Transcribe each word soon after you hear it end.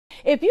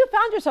If you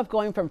found yourself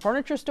going from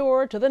furniture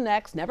store to the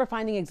next, never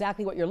finding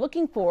exactly what you're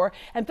looking for,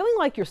 and feeling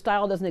like your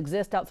style doesn't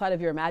exist outside of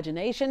your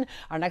imagination,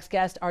 our next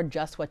guests are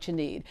just what you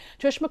need.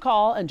 Trish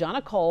McCall and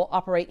Jonna Cole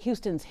operate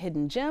Houston's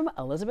hidden gem,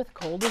 Elizabeth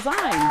Cole Design.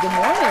 Good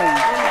morning.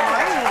 Good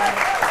morning.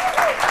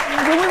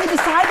 When we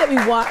decide that we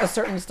want a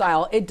certain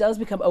style, it does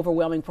become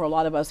overwhelming for a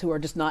lot of us who are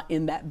just not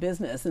in that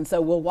business. And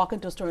so we'll walk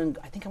into a store and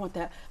I think I want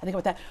that, I think I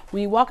want that.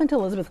 When you walk into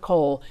Elizabeth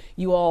Cole,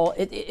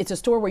 it's a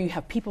store where you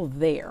have people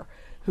there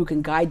who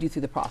can guide you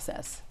through the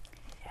process.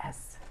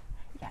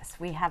 Yes,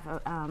 we have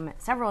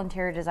several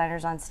interior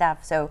designers on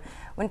staff. So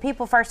when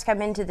people first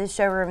come into the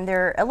showroom,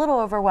 they're a little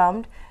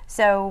overwhelmed.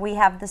 So we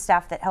have the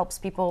staff that helps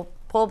people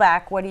pull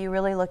back. What are you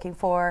really looking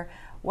for?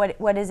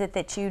 What is it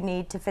that you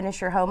need to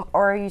finish your home,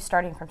 or are you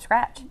starting from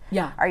scratch?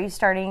 Yeah. Are you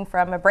starting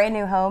from a brand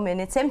new home and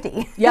it's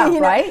empty? Yeah,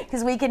 right.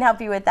 Because we can help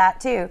you with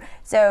that too.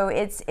 So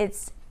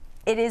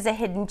it is a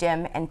hidden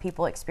gem, and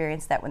people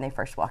experience that when they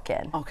first walk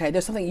in. Okay,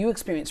 there's something you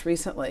experienced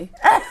recently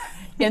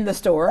in the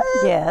store.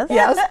 Yes.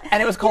 Yes,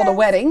 and it was called a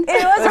wedding.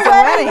 It was a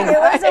wedding. It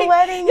was a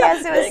wedding.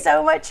 Yes, it was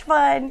so much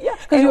fun. Yeah,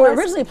 because you were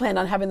originally planned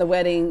on having the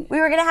wedding. We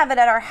were going to have it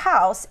at our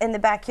house in the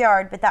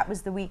backyard, but that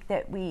was the week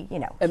that we,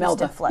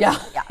 Imelda flooded.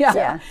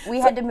 Yeah.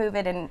 We had to move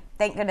it, and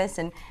thank goodness,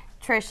 and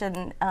Trish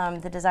and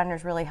the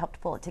designers really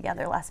helped pull it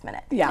together last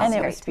minute. Yeah, and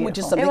it was beautiful. Which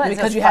is something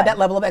because you had that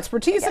level of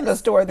expertise in the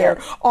store there.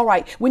 Yes. All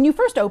right, when you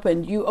first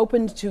opened, you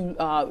opened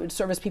to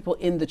service people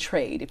in the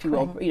trade, if you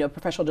will,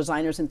 professional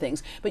designers and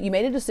things. But you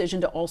made a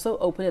decision to also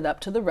open it up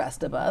to the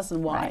rest of us,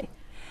 and why? Right.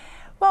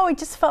 Well, we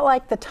just felt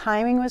like the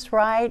timing was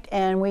right,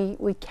 and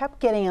we kept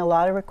getting a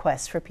lot of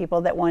requests for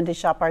people that wanted to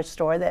shop our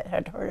store that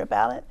had heard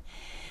about it.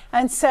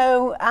 And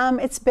so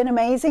it's been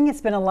amazing. It's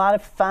been a lot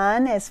of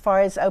fun as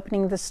far as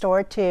opening the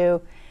store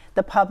to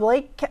the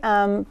public.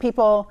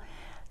 People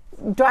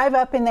drive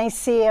up and they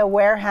see a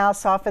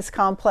warehouse office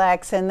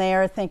complex and they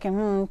are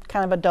thinking,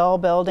 kind of a dull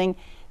building.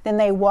 Then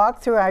they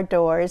walk through our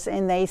doors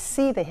and they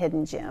see the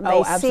hidden gem.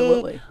 Oh, they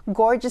absolutely. see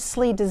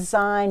gorgeously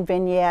designed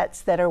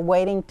vignettes that are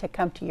waiting to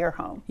come to your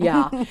home.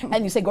 Yeah,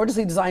 and you say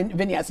gorgeously designed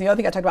vignettes. And the other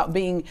thing I talked about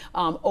being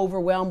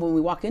overwhelmed when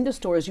we walk into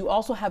stores, you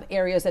also have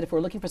areas that if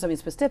we're looking for something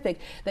specific,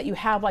 that you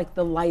have like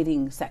the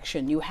lighting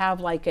section, you have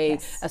like a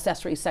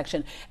accessory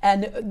section.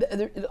 And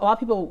a lot of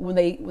people, when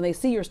they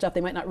see your stuff,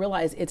 they might not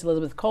realize it's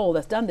Elizabeth Cole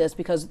that's done this,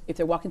 because if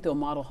they're walking through a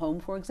model home,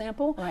 for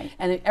example,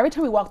 and every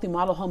time we walk through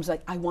model homes,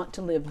 like, I want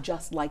to live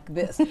just like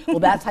this. Well,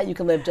 that's how you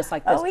can live just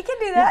like this. Oh, we can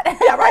do that.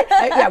 Yeah, right.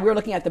 Yeah, we were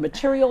looking at the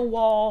material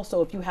wall.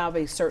 So if you have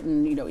a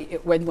certain,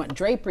 whether you want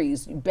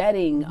draperies,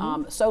 bedding,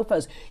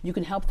 sofas, you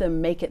can help them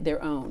make it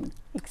their own.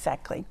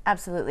 Exactly.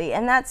 Absolutely.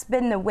 And that's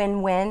been the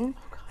win-win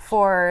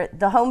for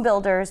the home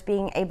builders,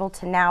 being able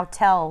to now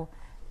tell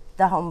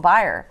the home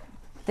buyer,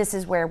 this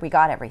is where we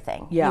got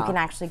everything. Yeah. You can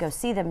actually go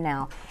see them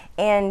now.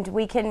 And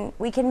we can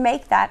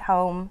make that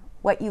home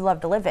what you love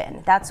to live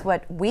in. That's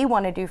what we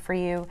want to do for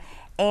you.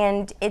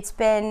 And it's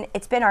been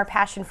our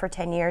passion for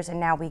 10 years, and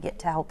now we get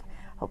to help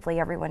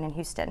hopefully everyone in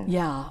Houston.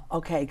 Yeah,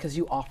 okay, because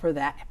you offer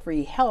that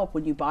free help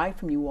when you buy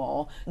from you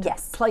all to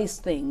place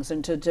things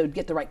and to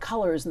get the right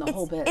colors and the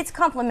whole bit. It's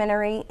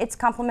complimentary. It's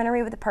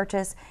complimentary with the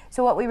purchase.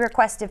 So what we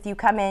request, if you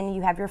come in,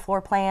 you have your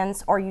floor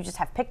plans, or you just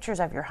have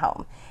pictures of your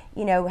home.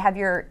 Have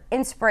your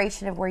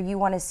inspiration of where you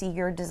want to see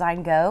your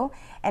design go.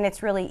 And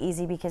it's really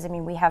easy because,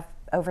 we have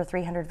over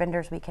 300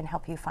 vendors. We can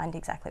help you find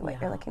exactly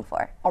what you're looking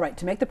for. All right,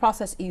 to make the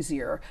process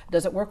easier,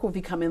 does it work if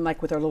we come in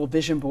like with our little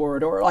vision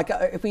board, or like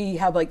if we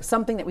have like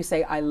something that we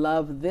say, I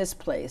love this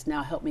place,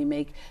 now help me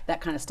make that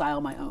kind of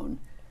style my own?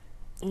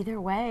 Either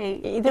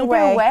way. Either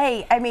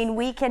way.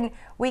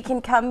 We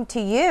can come to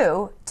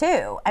you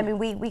too.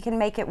 We can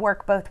make it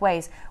work both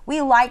ways.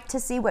 We like to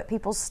see what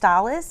people's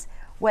style is,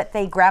 what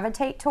they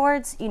gravitate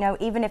towards,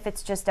 even if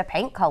it's just a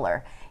paint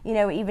color,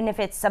 even if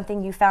it's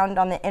something you found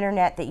on the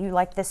internet that you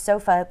like this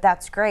sofa,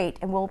 that's great.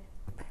 And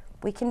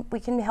we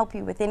can help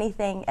you with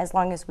anything as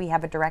long as we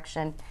have a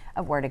direction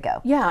of where to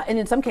go. Yeah, and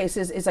in some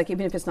cases, it's like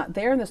even if it's not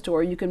there in the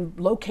store, you can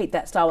locate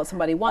that style that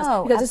somebody wants.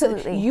 Oh, because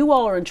absolutely. You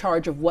all are in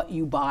charge of what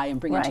you buy and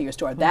bring into your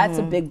store. That's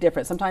a big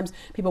difference. Sometimes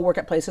people work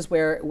at places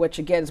where what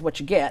you get is what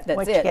you get. That's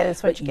what it. You get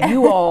is what you get.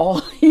 You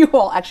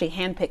all actually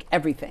handpick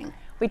everything.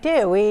 We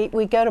do.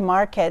 We go to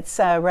markets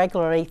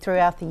regularly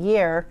throughout the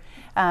year.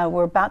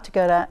 We're about to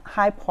go to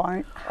High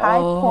Point,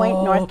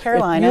 North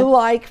Carolina. If you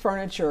like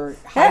furniture,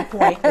 High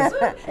Point is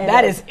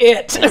that is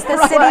it. It's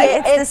the city.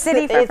 It's the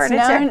city for furniture.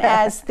 It's known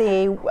as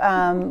the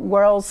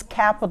world's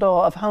capital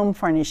of home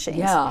furnishings.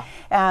 Yeah.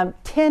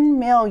 10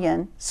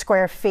 million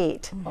square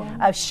feet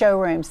of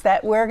showrooms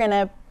that we're going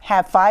to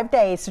have 5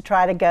 days to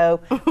try to go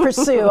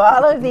pursue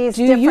all of these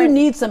Do you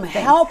need some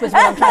help is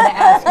what I'm trying to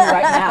ask you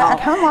right now.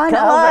 Come on.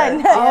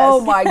 Oh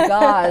my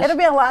gosh. It'll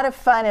be a lot of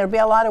fun. It'll be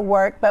a lot of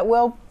work, but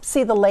we'll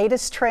see the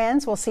latest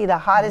trends. We'll see the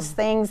hottest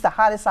things, the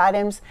hottest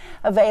items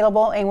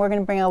available, and we're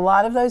going to bring a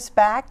lot of those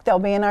back. They'll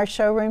be in our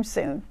showroom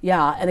soon.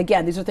 Yeah, and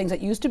again, these are things that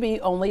used to be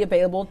only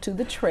available to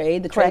the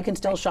trade. The trade Correct. can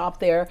still shop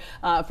there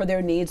for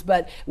their needs,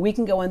 but we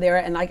can go in there.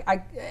 And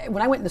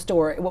when I went in the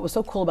store, what was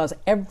so cool about it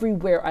was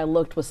everywhere I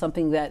looked was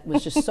something that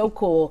was just so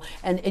cool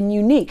and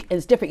unique, and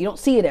it's different. You don't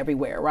see it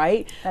everywhere,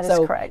 right? That is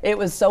correct. It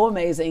was so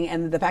amazing,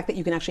 and the fact that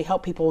you can actually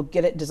help people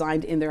get it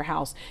designed in their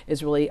house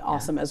is really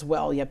awesome as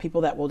well. You have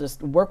people that will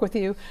just work with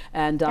you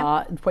and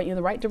point you in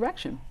the right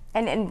direction.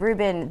 And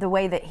Ruben, the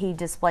way that he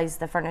displays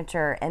the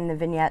furniture and the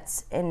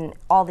vignettes and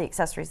all the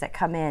accessories that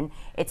come in,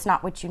 it's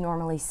not what you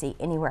normally see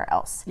anywhere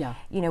else. Yeah.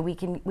 You know, we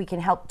can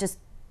help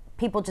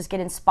people just get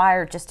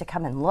inspired just to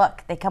come and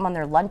look. They come on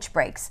their lunch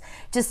breaks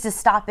just to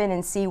stop in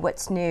and see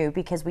what's new,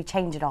 because we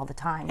change it all the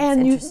time.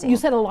 And it's you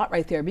said a lot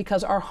right there,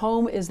 because our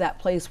home is that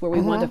place where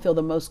we want to feel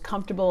the most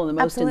comfortable and the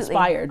most Absolutely.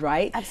 inspired,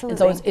 right?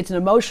 Absolutely. And so it's an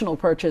emotional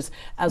purchase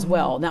as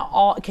well.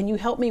 Now, can you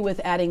help me with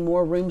adding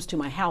more rooms to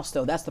my house,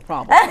 though? That's the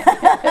problem.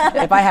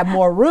 If I have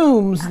more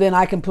rooms, then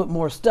I can put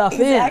more stuff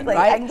Exactly. in,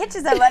 right? I can get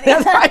you some money.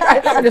 That's right.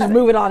 I just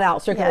move it on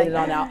out, circulate it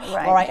on out.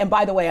 Right. All right. And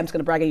by the way, I'm just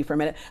going to brag on you for a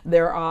minute.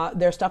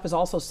 Their stuff is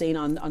also seen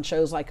on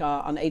shows like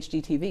on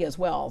HGTV as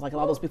well, like a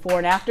lot of those before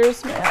and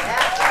afters.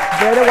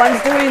 They're the ones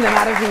doing them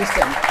out of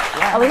Houston.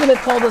 Elizabeth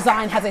Cole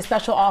Design has a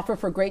special offer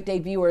for Great Day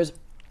viewers.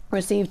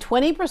 Receive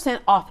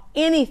 20% off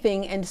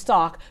anything in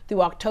stock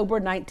through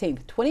October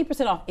 19th.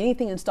 20% off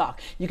anything in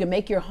stock. You can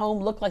make your home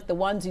look like the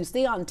ones you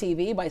see on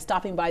TV by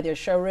stopping by their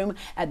showroom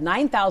at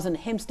 9000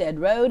 Hempstead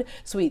Road,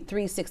 Suite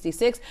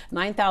 366,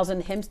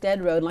 9000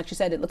 Hempstead Road. And like she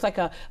said, it looks like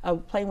a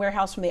plain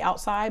warehouse from the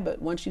outside,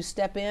 but once you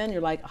step in, you're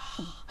like,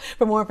 oh.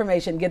 For more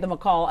information, give them a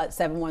call at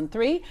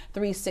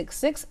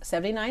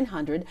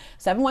 713-366-7900,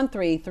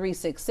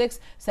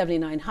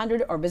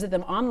 713-366-7900, or visit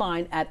them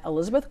online at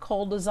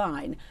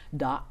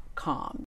elizabethcoledesign.com.